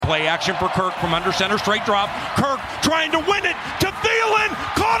Play action for Kirk from under center, straight drop. Kirk trying to win it to Thielen,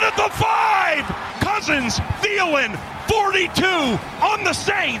 caught at the 5. Cousins, Thielen, 42 on the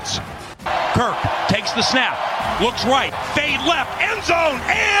Saints. Kirk takes the snap, looks right, fade left, end zone,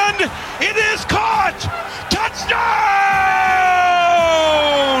 and it is caught! Touchdown!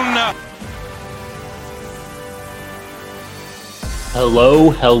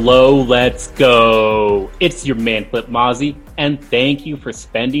 Hello, let's go. It's your man Flip Mozzie, and thank you for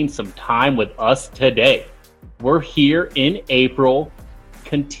spending some time with us today. We're here in April,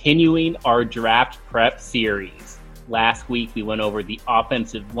 continuing our draft prep series. Last week we went over the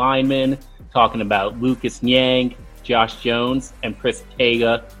offensive linemen, talking about Lucas Niang, Josh Jones, and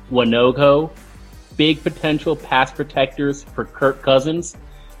Pristega Wanogho. Big potential pass protectors for Kirk Cousins.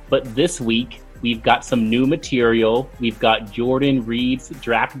 But this week, we've got some new material. We've got Jordan Reed's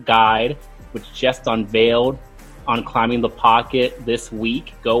draft guide, which just unveiled on Climbing the Pocket this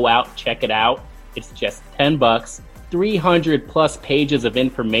week. Go out, check it out. It's just $10. 300 plus pages of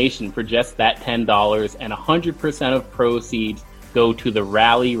information for just that $10, and 100% of proceeds go to the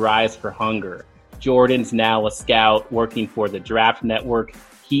Rally Rise for Hunger. Jordan's now a scout working for the Draft Network.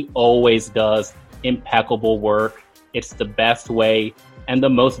 He always does impeccable work. It's the best way and the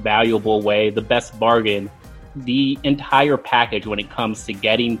most valuable way, the best bargain, the entire package when it comes to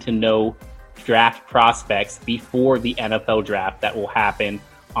getting to know draft prospects before the NFL draft that will happen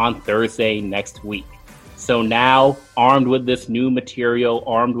on Thursday next week. So now, armed with this new material,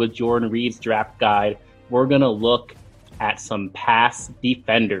 armed with Jordan Reed's draft guide, we're going to look at some pass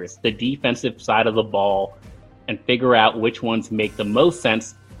defenders, the defensive side of the ball, and figure out which ones make the most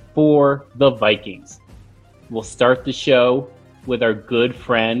sense for the Vikings. We'll start the show with our good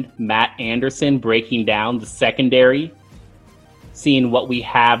friend Matt Anderson breaking down the secondary, seeing what we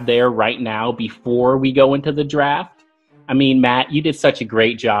have there right now before we go into the draft. I mean, Matt, you did such a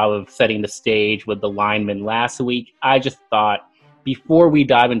great job of setting the stage with the linemen last week. I just thought, before we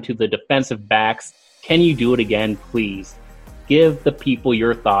dive into the defensive backs, can you do it again, please? Give the people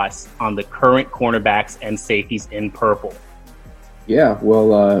your thoughts on the current cornerbacks and safeties in purple. Yeah,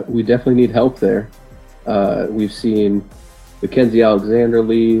 well, we definitely need help there. We've seen Mackenzie Alexander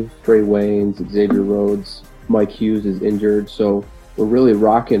leave, Trey Waynes, Xavier Rhodes, Mike Hughes is injured, so we're really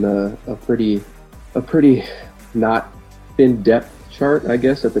rocking a pretty not thin depth chart, I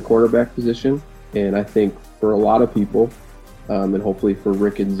guess, at the quarterback position. And I think for a lot of people, and hopefully for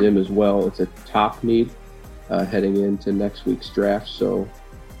Rick and Zim as well, it's a top need heading into next week's draft. So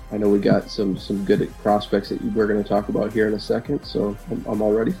I know we got some good prospects that we're going to talk about here in a second, so I'm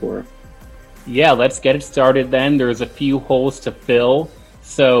all ready for it. Yeah, let's get it started then. There's a few holes to fill,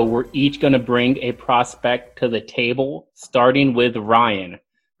 so we're each going to bring a prospect to the table, starting with Ryan.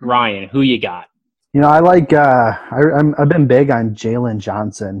 Ryan, who you got? You know, I like. I've been big on Jalen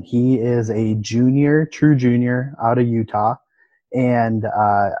Johnson. He is a true junior out of Utah, and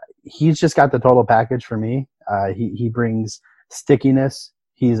he's just got the total package for me. He brings stickiness.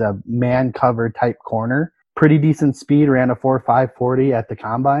 He's a man cover type corner. Pretty decent speed. Ran a 4.5 40 at the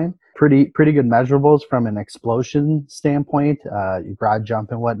combine. Pretty good measurables from an explosion standpoint. Broad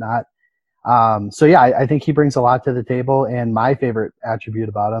jump and whatnot. So yeah, I think he brings a lot to the table. And my favorite attribute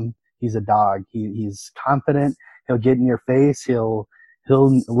about him, he's a dog. He's confident. He'll get in your face. He'll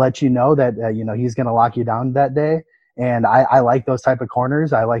let you know that he's going to lock you down that day. And I like those type of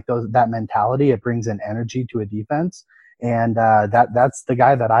corners. I like that mentality. It brings an energy to a defense, and that's the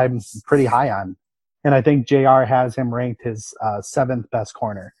guy that I'm pretty high on. And I think JR has him ranked his 7th best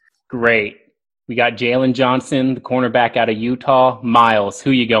corner. Great. We got Jalen Johnson, the cornerback out of Utah. Miles,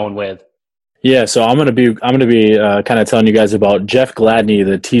 who you going with? Yeah, so I'm gonna be kind of telling you guys about Jeff Gladney,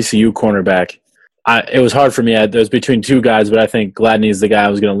 the TCU cornerback. It was hard for me. It was between two guys, but I think Gladney is the guy I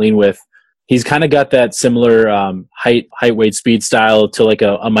was going to lean with. He's kind of got that similar height, weight, speed style to like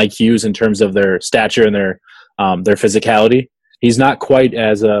a Mike Hughes in terms of their stature and their physicality. He's not quite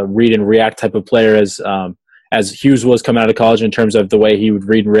as a read and react type of player as Hughes was coming out of college in terms of the way he would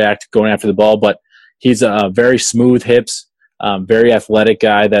read and react going after the ball, but he's a very smooth hips, very athletic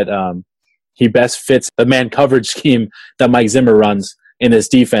guy that he best fits the man coverage scheme that Mike Zimmer runs in this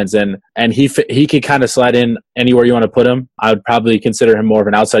defense, and he could kind of slide in anywhere you want to put him. I would probably consider him more of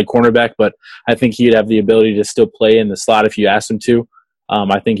an outside cornerback, but I think he'd have the ability to still play in the slot if you asked him to.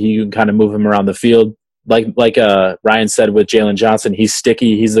 I think you can kind of move him around the field. Like Ryan said with Jalen Johnson, he's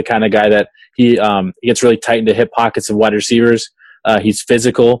sticky. He's the kind of guy that he gets really tight into hip pockets of wide receivers. He's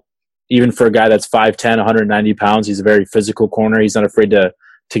physical. Even for a guy that's 5'10", 190 pounds, he's a very physical corner. He's not afraid to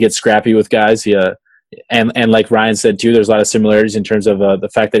get scrappy with guys. And like Ryan said too, there's a lot of similarities in terms of the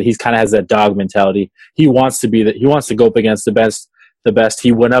fact that he kind of has that dog mentality. He wants to go up against the the best.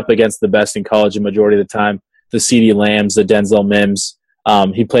 He went up against the best in college a majority of the time. The CeeDee Lambs, the Denzel Mims.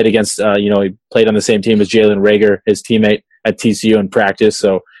 He played against, he played on the same team as Jalen Reagor, his teammate at TCU in practice.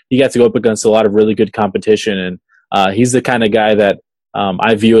 So he got to go up against a lot of really good competition. And he's the kind of guy that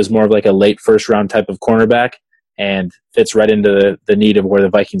I view as more of like a late first round type of cornerback and fits right into the need of where the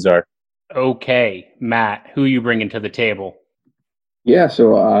Vikings are. Okay, Matt, who are you bringing to the table? Yeah,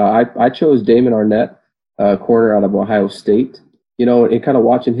 so I chose Damon Arnett, corner out of Ohio State. And kind of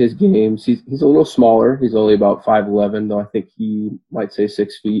watching his games, he's a little smaller. He's only about 5'11", though I think he might say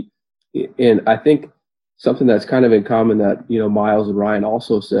 6 feet. And I think something that's kind of in common that, Miles and Ryan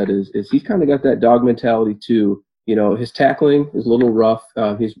also said is he's kind of got that dog mentality too. His tackling is a little rough.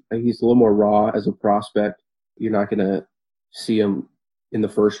 He's a little more raw as a prospect. You're not going to see him in the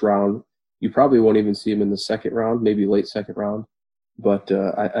first round. You probably won't even see him in the second round, maybe late second round. But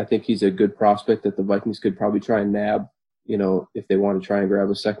I think he's a good prospect that the Vikings could probably try and nab, if they want to try and grab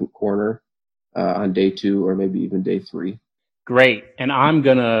a second corner on day 2 or maybe even day 3. Great. And I'm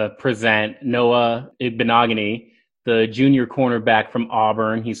going to present Noah Igbinoghene, the junior cornerback from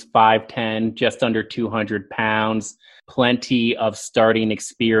Auburn. He's 5'10", just under 200 pounds, plenty of starting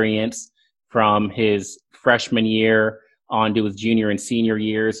experience from his freshman year on to his junior and senior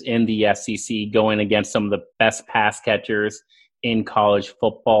years in the SEC, going against some of the best pass catchers in college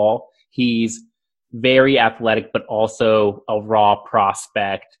football. He's very athletic, but also a raw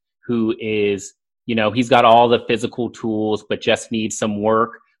prospect who is, he's got all the physical tools, but just needs some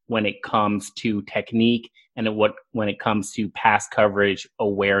work when it comes to technique and when it comes to pass coverage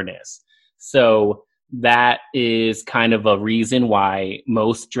awareness. So that is kind of a reason why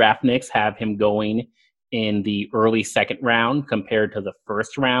most draft nicks have him going in the early second round compared to the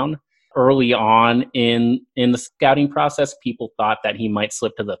first round. Early on in the scouting process, people thought that he might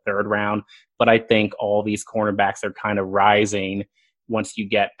slip to the third round, but I think all these cornerbacks are kind of rising once you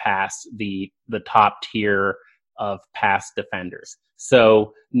get past the top tier of pass defenders.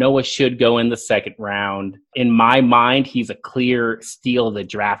 So Noah should go in the second round. In my mind, he's a clear steal of the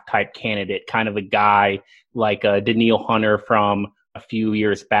draft type candidate, kind of a guy like Daniil Hunter from a few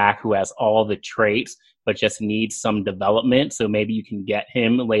years back who has all the traits, but just needs some development. So maybe you can get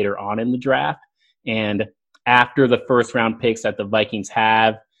him later on in the draft. And after the first round picks that the Vikings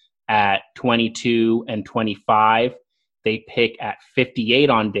have at 22 and 25, they pick at 58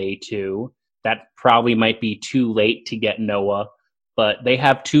 on day 2. That probably might be too late to get Noah, but they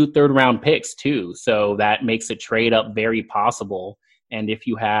have 2 third-round picks too. So that makes a trade up very possible. And if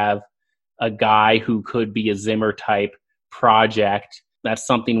you have a guy who could be a Zimmer-type project, that's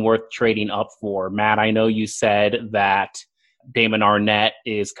something worth trading up for. Matt, I know you said that Damon Arnett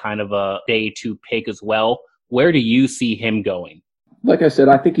is kind of a day 2 pick as well. Where do you see him going? Like I said,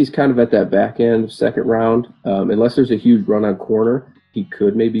 I think he's kind of at that back end second round. Unless there's a huge run on corner, he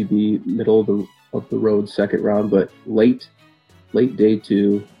could maybe be middle of the road second round, but late day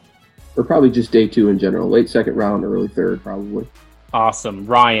 2, or probably just day 2 in general. Late second round, early third probably. Awesome.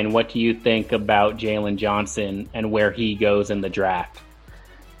 Ryan, what do you think about Jalen Johnson and where he goes in the draft?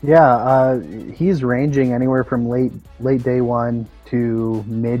 Yeah, he's ranging anywhere from late day 1 to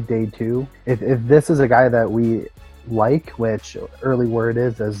mid day 2. If this is a guy that we like, which early word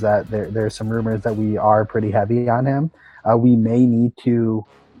is that there's some rumors that we are pretty heavy on him, we may need two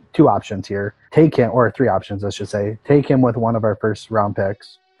options here. Take him, or 3 options, I should say. Take him with one of our first round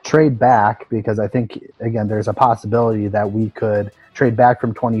picks. Trade back, because I think, again, there's a possibility that we could trade back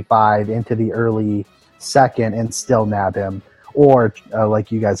from 25 into the early second and still nab him. Or, like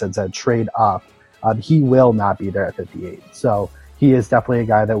you guys had said, trade up. He will not be there at 58. So he is definitely a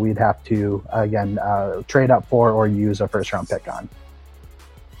guy that we'd have to, again, trade up for or use a first-round pick on.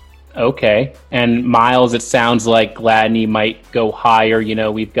 Okay. And Miles, it sounds like Gladney might go higher.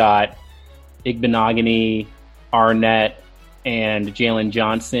 We've got Igbinoghene, Arnett, and Jalen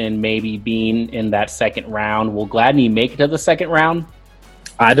Johnson maybe being in that second round. Will Gladney make it to the second round?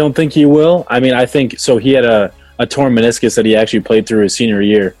 I don't think he will. I mean, I think so. He had a torn meniscus that he actually played through his senior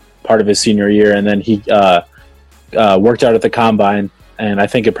year, part of his senior year, and then he worked out at the combine, and I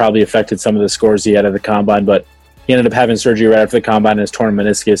think it probably affected some of the scores he had at the combine, but he ended up having surgery right after the combine and his torn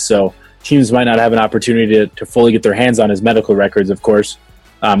meniscus, so teams might not have an opportunity to fully get their hands on his medical records, of course,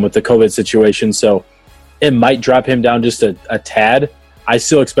 with the COVID situation, so it might drop him down just a tad. I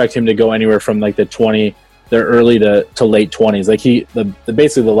still expect him to go anywhere from like the early to late 20s. Like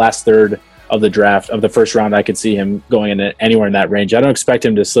basically the last third of the draft of the first round, I could see him going in anywhere in that range. I don't expect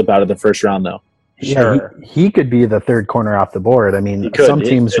him to slip out of the first round though. Sure. Yeah, he could be the third corner off the board. I mean, some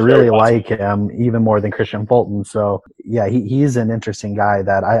teams really like him even more than Christian Fulton. So yeah, he's an interesting guy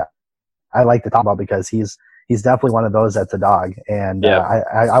that I like to talk about because he's he's definitely one of those that's a dog. And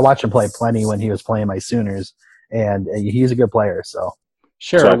I watched him play plenty when he was playing my Sooners, and he's a good player. So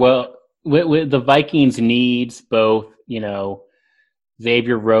sure. Well, with the Vikings needs both,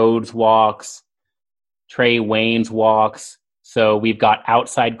 Xavier Rhodes walks, Trey Waynes walks. So we've got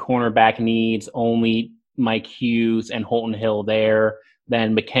outside cornerback needs, only Mike Hughes and Holton Hill there.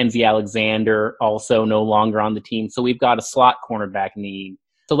 Then Mackenzie Alexander also no longer on the team. So we've got a slot cornerback need.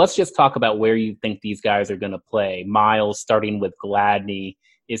 So let's just talk about where you think these guys are going to play. Miles, starting with Gladney,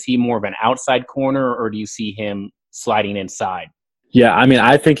 is he more of an outside corner, or do you see him sliding inside? Yeah, I mean,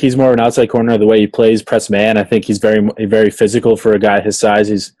 I think he's more of an outside corner the way he plays press man. I think he's very, very physical for a guy his size.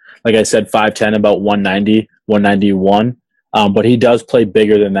 He's, like I said, 5'10", about 190, 191. But he does play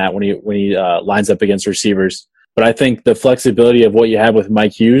bigger than that when he lines up against receivers. But I think the flexibility of what you have with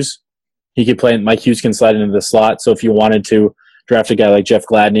Mike Hughes, Mike Hughes can slide into the slot. So if you wanted to draft a guy like Jeff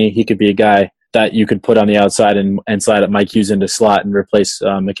Gladney, he could be a guy that you could put on the outside and slide up Mike Hughes into slot and replace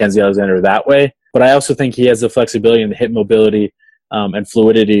Mackenzie Alexander that way. But I also think he has the flexibility and the hip mobility and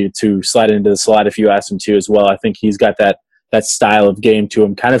fluidity to slide into the slot if you ask him to as well. I think he's got that style of game to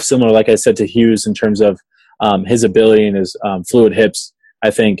him, kind of similar, like I said, to Hughes in terms of his ability and his fluid hips.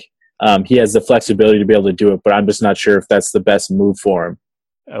 I think he has the flexibility to be able to do it, but I'm just not sure if that's the best move for him.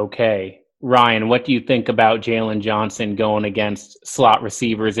 Okay. Ryan, what do you think about Jalen Johnson going against slot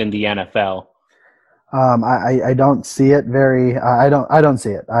receivers in the NFL? I don't see it very. I don't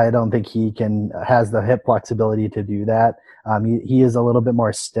see it. I don't think he has the hip flexibility to do that. He is a little bit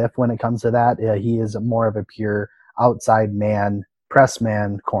more stiff when it comes to that. He is more of a pure outside man, press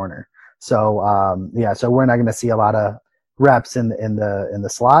man corner. So so we're not going to see a lot of reps in the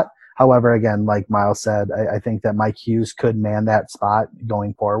slot. However, again, like Miles said, I think that Mike Hughes could man that spot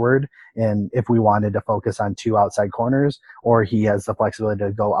going forward. And if we wanted to focus on two outside corners, or he has the flexibility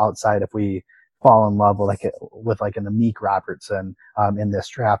to go outside if we fall in love with an Amik Robertson in this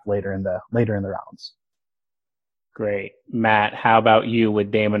draft later in the rounds. Great. Matt, how about you with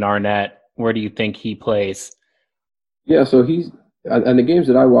Damon Arnett? Where do you think he plays? Yeah, so he's on the games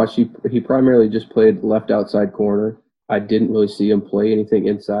that I watched, he primarily just played left outside corner. I didn't really see him play anything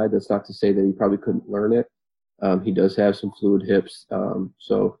inside. That's not to say that he probably couldn't learn it. He does have some fluid hips,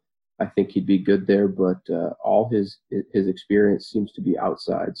 so I think he'd be good there. But all his experience seems to be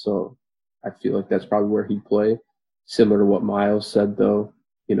outside, so I feel like that's probably where he'd play. Similar to what Miles said, though,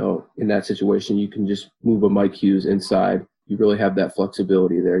 in that situation, you can just move a Mike Hughes inside. You really have that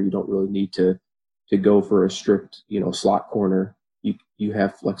flexibility there. You don't really need to go for a strict, slot corner. You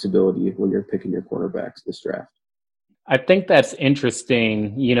have flexibility when you're picking your cornerbacks this draft. I think that's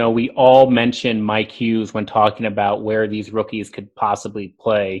interesting. We all mention Mike Hughes when talking about where these rookies could possibly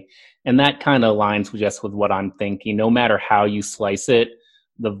play. And that kind of aligns just with what I'm thinking. No matter how you slice it,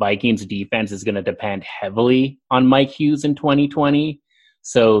 the Vikings defense is going to depend heavily on Mike Hughes in 2020.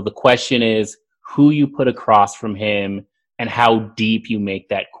 So the question is who you put across from him and how deep you make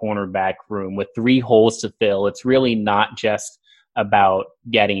that cornerback room. With 3 holes to fill, it's really not just about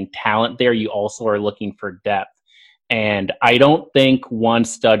getting talent there. You also are looking for depth. And I don't think one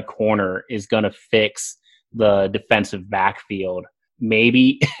stud corner is going to fix the defensive backfield.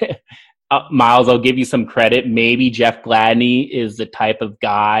 Maybe, Miles, I'll give you some credit. Maybe Jeff Gladney is the type of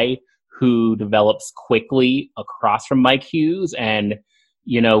guy who develops quickly across from Mike Hughes. And,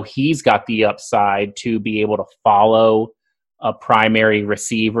 he's got the upside to be able to follow a primary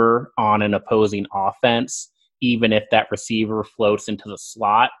receiver on an opposing offense, even if that receiver floats into the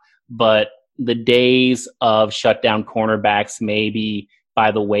slot. But the days of shutdown cornerbacks may be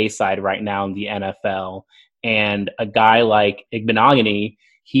by the wayside right now in the NFL. And a guy like Igbinoghene,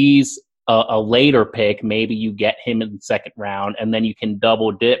 he's a later pick. Maybe you get him in the second round, and then you can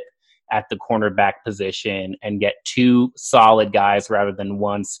double dip at the cornerback position and get 2 solid guys rather than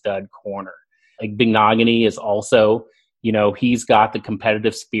one stud corner. Igbinoghene is also, he's got the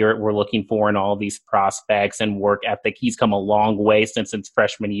competitive spirit we're looking for in all these prospects and work ethic. He's come a long way since his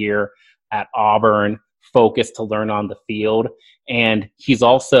freshman year at Auburn, focused to learn on the field. And he's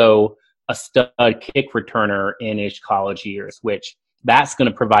also a stud kick returner in his college years, which that's going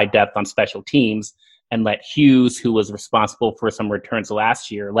to provide depth on special teams and let Hughes, who was responsible for some returns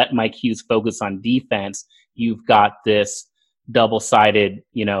last year, let Mike Hughes focus on defense. You've got this double-sided,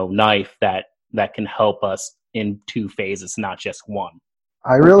 knife that can help us in 2 phases, not just one.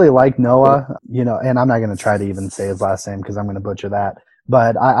 I really like Noah, and I'm not going to try to even say his last name because I'm going to butcher that.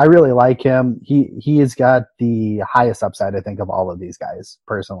 But I really like him. He has got the highest upside, I think, of all of these guys,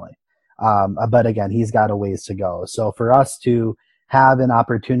 personally. But again, he's got a ways to go. So for us to have an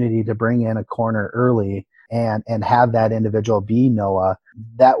opportunity to bring in a corner early and have that individual be Noah,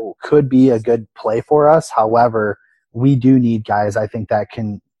 that could be a good play for us. However, we do need guys, I think, that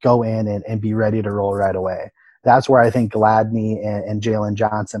can go in and be ready to roll right away. That's where I think Gladney and Jalen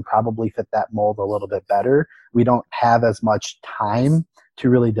Johnson probably fit that mold a little bit better. We don't have as much time to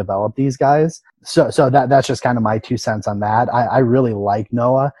really develop these guys. So that's just kind of my 2 cents on that. I really like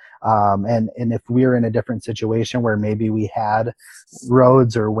Noah. And if we were in a different situation where maybe we had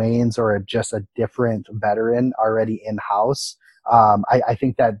Rhodes or Waynes or just a different veteran already in-house, I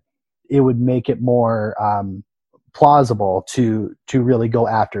think that it would make it more plausible to really go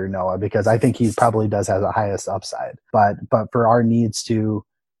after Noah, because I think he probably does have the highest upside. But for our needs to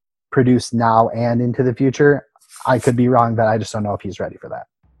produce now and into the future, I could be wrong, but I just don't know if he's ready for that.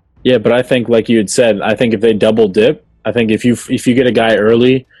 Yeah, but I think, like you had said, I think if they double dip, I think if you get a guy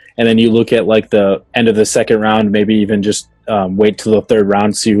early and then you look at like the end of the second round, maybe even just wait till the third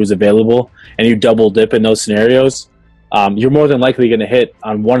round, see who's available, and you double dip in those scenarios, you're more than likely going to hit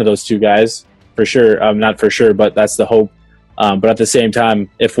on one of those two guys for sure. Not for sure, but that's the hope. But at the same time,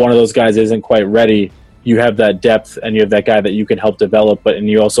 if one of those guys isn't quite ready, you have that depth and you have that guy that you can help develop, and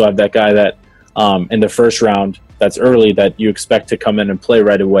you also have that guy that in the first round that's early that you expect to come in and play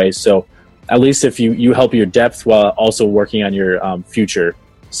right away. So at least if you help your depth while also working on your future.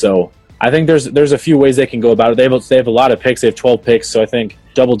 So I think there's a few ways they can go about it. They have a lot of picks. They have 12 picks. So I think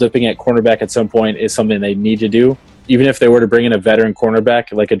double dipping at cornerback at some point is something they need to do. Even if they were to bring in a veteran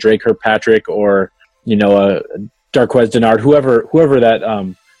cornerback like a Drake Kirkpatrick or, a Darqueze Dennard, whoever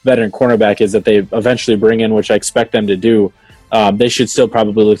that veteran cornerback is that they eventually bring in, which I expect them to do, they should still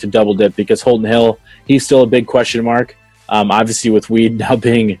probably look to double dip, because Holton Hill, he's still a big question mark. Obviously, with weed now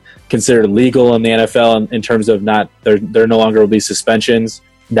being considered legal in the NFL in terms of there no longer will be suspensions,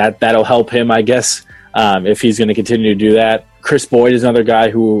 that'll help him, I guess, if he's going to continue to do that. Chris Boyd is another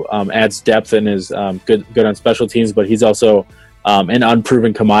guy who adds depth and is good on special teams, but he's also an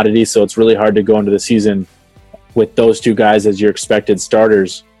unproven commodity, so it's really hard to go into the season with those two guys as your expected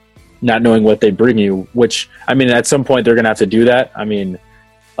starters, not knowing what they bring you, which, I mean, at some point they're going to have to do that. I mean,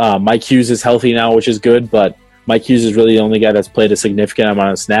 Mike Hughes is healthy now, which is good, but Mike Hughes is really the only guy that's played a significant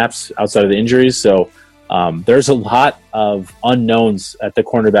amount of snaps outside of the injuries. So there's a lot of unknowns at the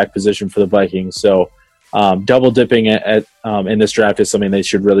cornerback position for the Vikings. So double dipping in this draft is something they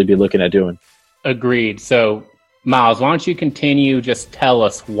should really be looking at doing. Agreed. So, Miles, why don't you continue? Just tell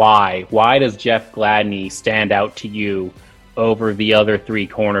us why. Why does Jeff Gladney stand out to you over the other three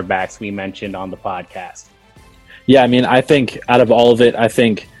cornerbacks we mentioned on the podcast? Yeah, I mean, I think out of all of it, I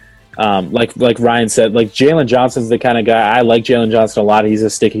think, like Ryan said, like Jalen Johnson's the kind of guy. I like Jalen Johnson a lot. He's a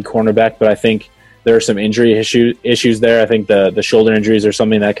sticky cornerback, but I think there are some injury issues there. I think the shoulder injuries are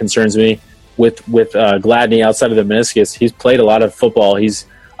something that concerns me. With Gladney, outside of the meniscus, he's played a lot of football. He's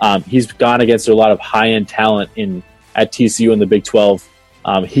gone against a lot of high-end talent at TCU in the Big 12.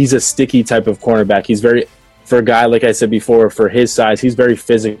 He's a sticky type of cornerback. He's for a guy, like I said before, for his size, he's very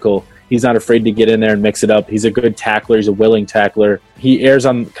physical. He's not afraid to get in there and mix it up. He's a good tackler. He's a willing tackler. He errs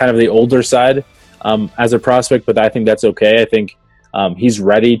on kind of the older side as a prospect, but I think that's okay. I think he's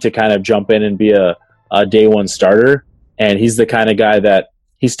ready to kind of jump in and be a day one starter, and he's the kind of guy that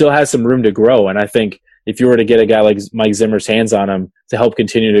he still has some room to grow. And I think if you were to get a guy like Mike Zimmer's hands on him to help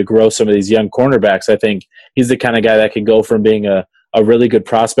continue to grow some of these young cornerbacks, I think he's the kind of guy that can go from being a really good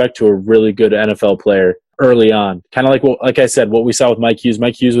prospect to a really good NFL player early on. Kind of like I said, what we saw with Mike Hughes.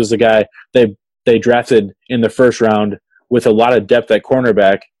 Mike Hughes was a guy they drafted in the first round with a lot of depth at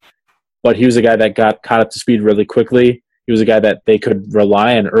cornerback, but he was a guy that got caught up to speed really quickly. He was a guy that they could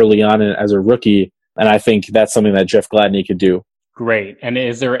rely on early on as a rookie, and I think that's something that Jeff Gladney could do. Great. And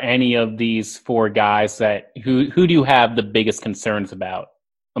is there any of these four guys who do you have the biggest concerns about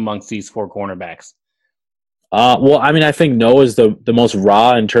amongst these four cornerbacks? Well, I mean, I think Noah is the most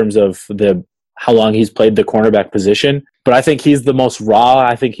raw in terms of how long he's played the cornerback position, but I think he's the most raw.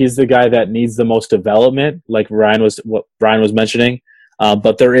 I think he's the guy that needs the most development, like what Ryan was mentioning.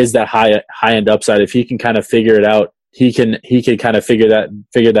 But there is that high end upside. If he can kind of figure it out, he can kind of figure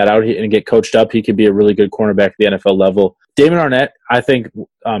that out and get coached up. He could be a really good cornerback at the NFL level. Damon Arnett, I think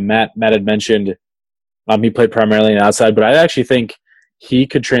Matt had mentioned he played primarily on the outside, but I actually think he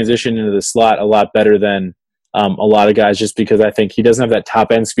could transition into the slot a lot better than a lot of guys, just because I think he doesn't have that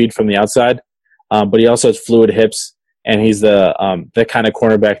top end speed from the outside, but he also has fluid hips, and he's the kind of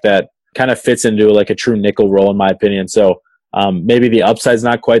cornerback that kind of fits into like a true nickel role, in my opinion. So maybe the upside's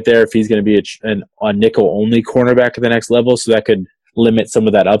not quite there if he's going to be a nickel only cornerback at the next level, so that could limit some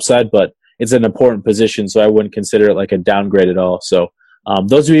of that upside, but it's an important position, so I wouldn't consider it like a downgrade at all. So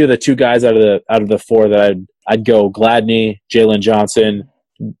those would be the two guys out of the four that I'd go: Gladney, Jalen Johnson,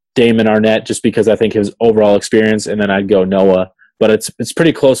 Damon Arnett just because I think his overall experience, and then I'd go Noah. But it's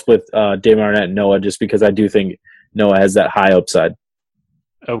pretty close with Damon Arnett and Noah just because I do think Noah has that high upside.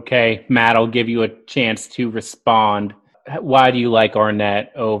 Okay, Matt, I'll give you a chance to respond. Why do you like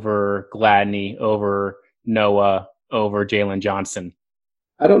Arnett over Gladney, over Noah, over Jalen Johnson?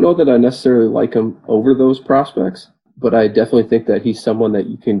 I don't know that I necessarily like him over those prospects, but I definitely think that he's someone that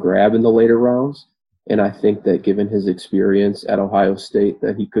you can grab in the later rounds. And I think that given his experience at Ohio State,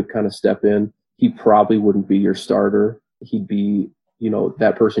 that he could kind of step in. He probably wouldn't be your starter. He'd be,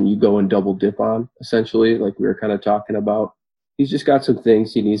 that person you go and double dip on, essentially, like we were kind of talking about. He's just got some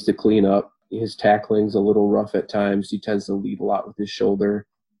things he needs to clean up. His tackling's a little rough at times. He tends to lead a lot with his shoulder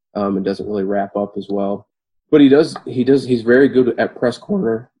and doesn't really wrap up as well. But he's very good at press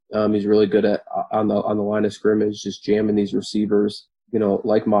corner. He's really good at on the line of scrimmage, just jamming these receivers.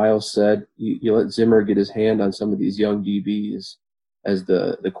 Like Miles said, you let Zimmer get his hand on some of these young DBs as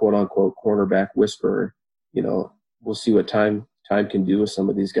the quote unquote cornerback whisperer. We'll see what time can do with some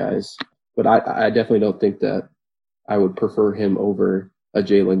of these guys. But I definitely don't think that I would prefer him over a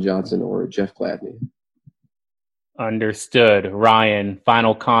Jalen Johnson or a Jeff Gladney. Understood. Ryan,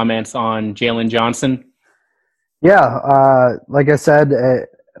 final comments on Jalen Johnson? Yeah, like I said,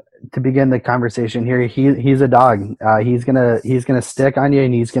 to begin the conversation here, he's a dog. He's gonna stick on you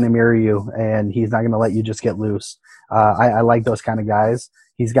and he's gonna mirror you, and he's not gonna let you just get loose. I like those kind of guys.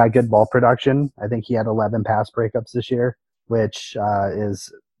 He's got good ball production. I think he had 11 pass breakups this year, which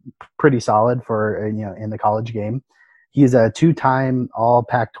is pretty solid for in the college game. He's a 2-time All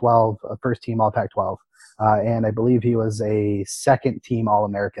Pac-12, first team All Pac-12, and I believe he was a second team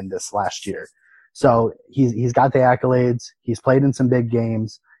All-American this last year. So he's got the accolades. He's played in some big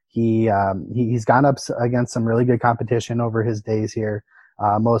games. He's gone up against some really good competition over his days here.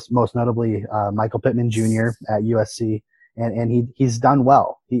 Most notably Michael Pittman Jr. at USC, and he's done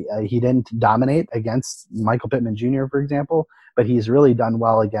well. He didn't dominate against Michael Pittman Jr., for example, but he's really done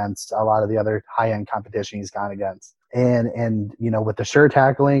well against a lot of the other high-end competition he's gone against. And with the sure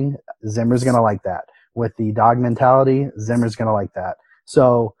tackling, Zimmer's gonna like that. With the dog mentality, Zimmer's gonna like that.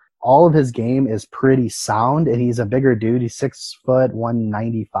 So all of his game is pretty sound, and he's a bigger dude. He's 6 foot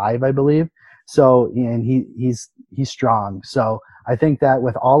 195, I believe. So, and he's strong. So I think that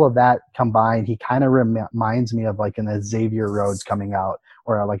with all of that combined, he kind of reminds me of like an Xavier Rhodes coming out,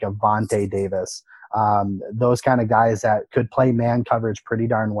 or like a Vontae Davis. Those kind of guys that could play man coverage pretty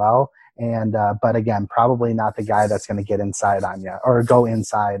darn well. And but again, probably not the guy that's going to get inside on you or go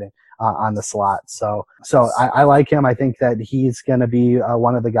inside on the slot. So I like him. I think that he's going to be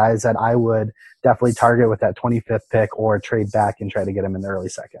one of the guys that I would definitely target with that 25th pick, or trade back and try to get him in the early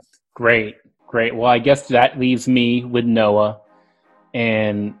second. Great. Well, I guess that leaves me with Noah.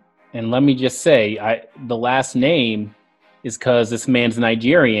 And let me just say, the last name is because this man's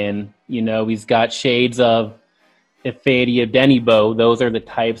Nigerian. He's got shades of Ifeadi Adenibo. Those are the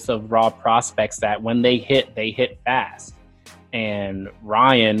types of raw prospects that when they hit fast. And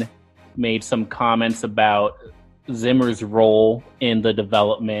Ryan made some comments about Zimmer's role in the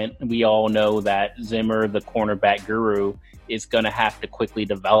development. We all know that Zimmer, the cornerback guru, is going to have to quickly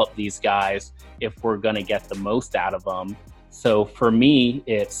develop these guys if we're going to get the most out of them. So for me,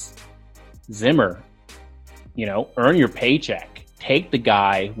 it's Zimmer. Earn your paycheck. Take the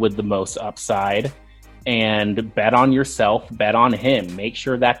guy with the most upside and bet on yourself, bet on him. Make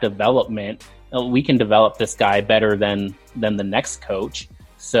sure that development, we can develop this guy better than the next coach.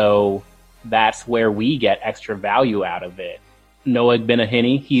 So that's where we get extra value out of it. Noah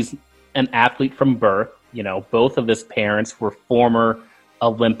Igbinoghene, he's an athlete from birth. Both of his parents were former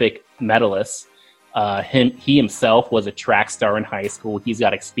Olympic medalists. He himself was a track star in high school. He's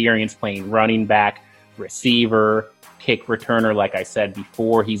got experience playing running back, receiver, kick returner, like I said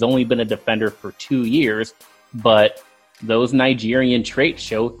before. He's only been a defender for 2 years, but those Nigerian traits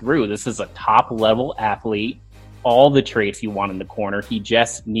show through. This is a top-level athlete. All the traits you want in the corner. He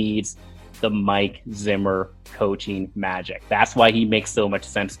just needs the Mike Zimmer coaching magic. That's why he makes so much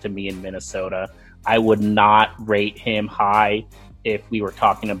sense to me in Minnesota. I would not rate him high if we were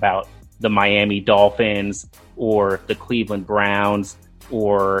talking about the Miami Dolphins or the Cleveland Browns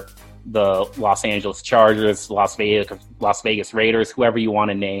or the Los Angeles Chargers, Las Vegas Raiders, whoever you want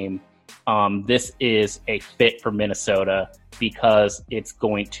to name. This is a fit for Minnesota because it's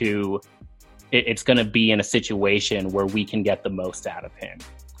going to be in a situation where we can get the most out of him.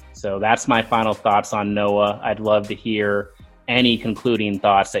 So that's my final thoughts on Noah. I'd love to hear any concluding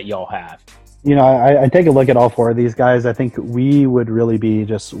thoughts that y'all have. I take a look at all four of these guys. I think we would really be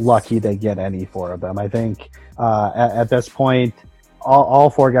just lucky to get any four of them. I think at this point, all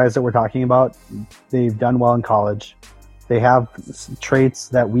four guys that we're talking about, they've done well in college. They have traits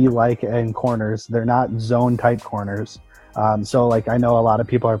that we like in corners. They're not zone type corners. So like I know a lot of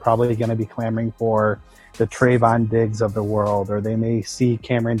people are probably going to be clamoring for the Trayvon Diggs of the world, or they may see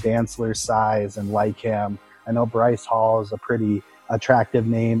Cameron Dantzler's size and like him. I know Bryce Hall is a pretty attractive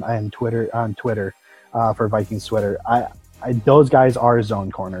name on Twitter for Vikings Twitter. Those guys are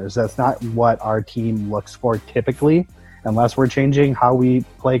zone corners. That's not what our team looks for typically, unless we're changing how we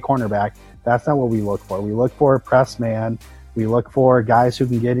play cornerback. That's not what we look for. We look for press man. We look for guys who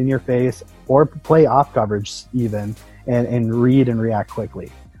can get in your face or play off coverage even and read and react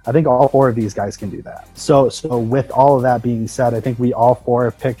quickly. I think all 4 of these guys can do that. So with all of that being said, I think we all 4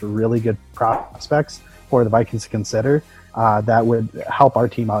 have picked really good prospects for the Vikings to consider that would help our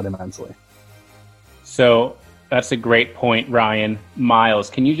team out immensely. So that's a great point, Ryan.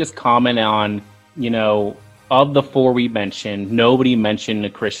 Miles, can you just comment on, of the 4 we mentioned, nobody mentioned a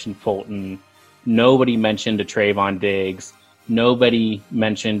Christian Fulton, nobody mentioned a Trayvon Diggs, nobody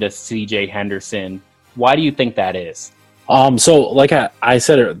mentioned a CJ Henderson. Why do you think that is? So like I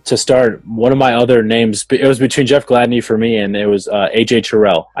said to start, one of my other names, it was between Jeff Gladney for me, and it was AJ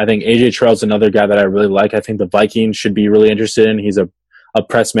Terrell. I think AJ Terrell's another guy that I really like. I think the Vikings should be really interested in. He's a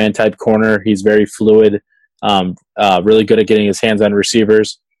press man type corner. He's very fluid, really good at getting his hands on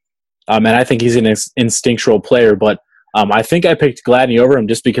receivers. And I think he's an instinctual player, but I think I picked Gladney over him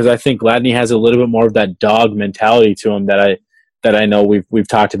just because I think Gladney has a little bit more of that dog mentality to him that I know we've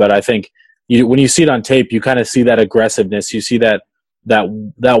talked about. I think when you see it on tape, you kind of see that aggressiveness. You see that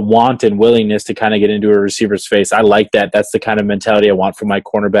want and willingness to kind of get into a receiver's face. I like that. That's the kind of mentality I want from my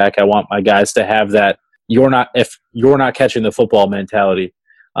cornerback. I want my guys to have that if you're not catching the football mentality.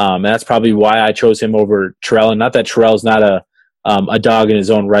 And that's probably why I chose him over Terrell. And not that Terrell's not a dog in his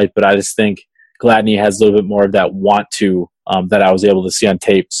own right, but I just think Gladney has a little bit more of that want to that I was able to see on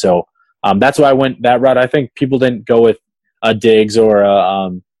tape. So that's why I went that route. I think people didn't go with a Diggs or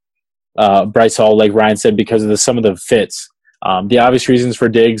Bryce Hall, like Ryan said, because of some of the fits. The obvious reasons for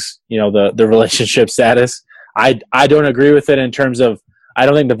Diggs, the relationship status. I don't agree with it in terms of I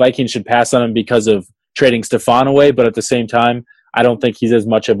don't think the Vikings should pass on him because of trading Stephon away, but at the same time, I don't think he's as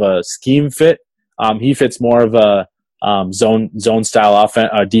much of a scheme fit. He fits more of a zone style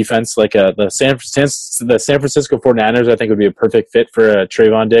defense, like the San Francisco 49ers. I think would be a perfect fit for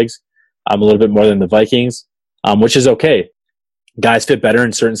Trayvon Diggs. A little bit more than the Vikings, which is okay. Guys fit better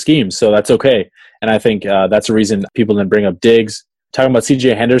in certain schemes, so that's okay. And I think that's a reason people didn't bring up Diggs. Talking about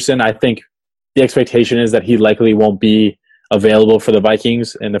CJ Henderson, I think the expectation is that he likely won't be available for the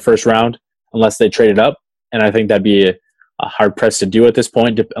Vikings in the first round unless they trade it up. And I think that'd be a hard press to do at this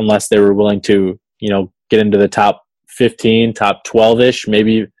point unless they were willing to, get into the top 15, top 12-ish.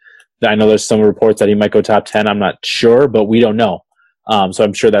 Maybe I know there's some reports that he might go top 10. I'm not sure, but we don't know. So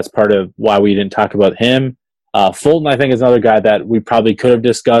I'm sure that's part of why we didn't talk about him. Fulton, I think, is another guy that we probably could have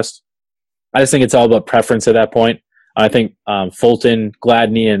discussed. I just think it's all about preference at that point. I think Fulton,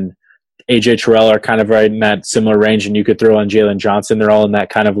 Gladney, and AJ Terrell are kind of right in that similar range, and you could throw on Jalen Johnson. They're all in that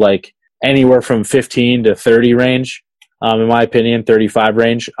kind of like anywhere from 15 to 30 range, in my opinion, 35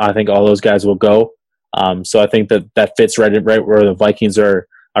 range. I think all those guys will go. So I think that fits right where the Vikings are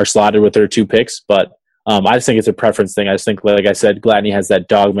slotted with their 2 picks. But I just think it's a preference thing. I just think, like I said, Gladney has that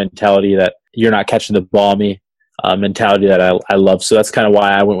dog mentality that you're not catching the ball me mentality that I love. So that's kind of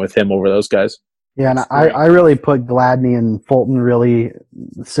why I went with him over those guys. Yeah, and I really put Gladney and Fulton really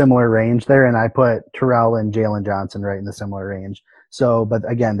similar range there, and I put Terrell and Jalen Johnson right in the similar range. So, but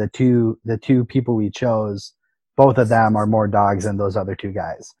again, the two people we chose, both of them are more dogs than those other 2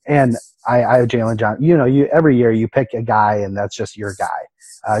 guys. And I have Jalen Johnson. Every year you pick a guy, and that's just your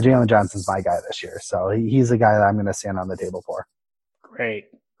guy. Jalen Johnson's my guy this year, so he's the guy that I'm going to stand on the table for.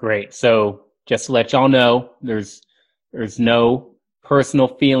 Great. So just to let y'all know, there's no personal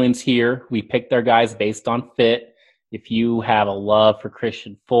feelings here. We picked our guys based on fit. If you have a love for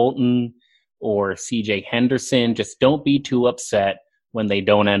Christian Fulton or CJ Henderson, just don't be too upset when they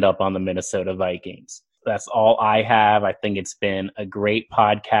don't end up on the Minnesota Vikings. That's all I have. I think it's been a great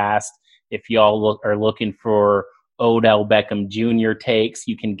podcast. If y'all are looking for Odell Beckham Jr. takes,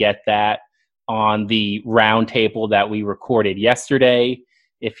 you can get that on the roundtable that we recorded yesterday.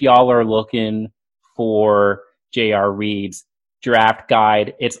 If y'all are looking for J.R. Reed's draft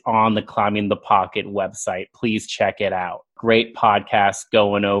guide, it's on the Climbing the Pocket website. Please check it out. Great podcast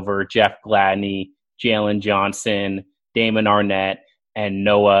going over Jeff Gladney, Jalen Johnson, Damon Arnett, and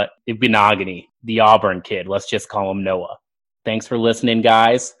Noah Igbinoghene, the Auburn kid. Let's just call him Noah. Thanks for listening,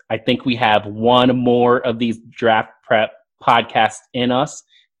 guys. I think we have one more of these draft prep podcasts in us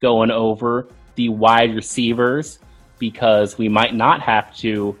going over the wide receivers, because we might not have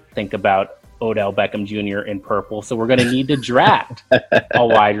to think about Odell Beckham Jr. in purple. So we're going to need to draft a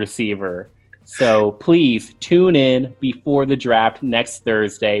wide receiver. So please tune in before the draft next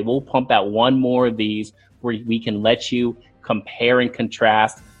Thursday. We'll pump out one more of these where we can let you compare and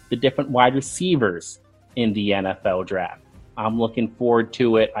contrast the different wide receivers in the NFL draft. I'm looking forward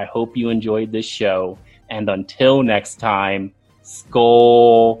to it. I hope you enjoyed this show. And until next time,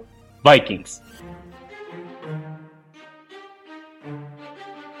 Skol Vikings.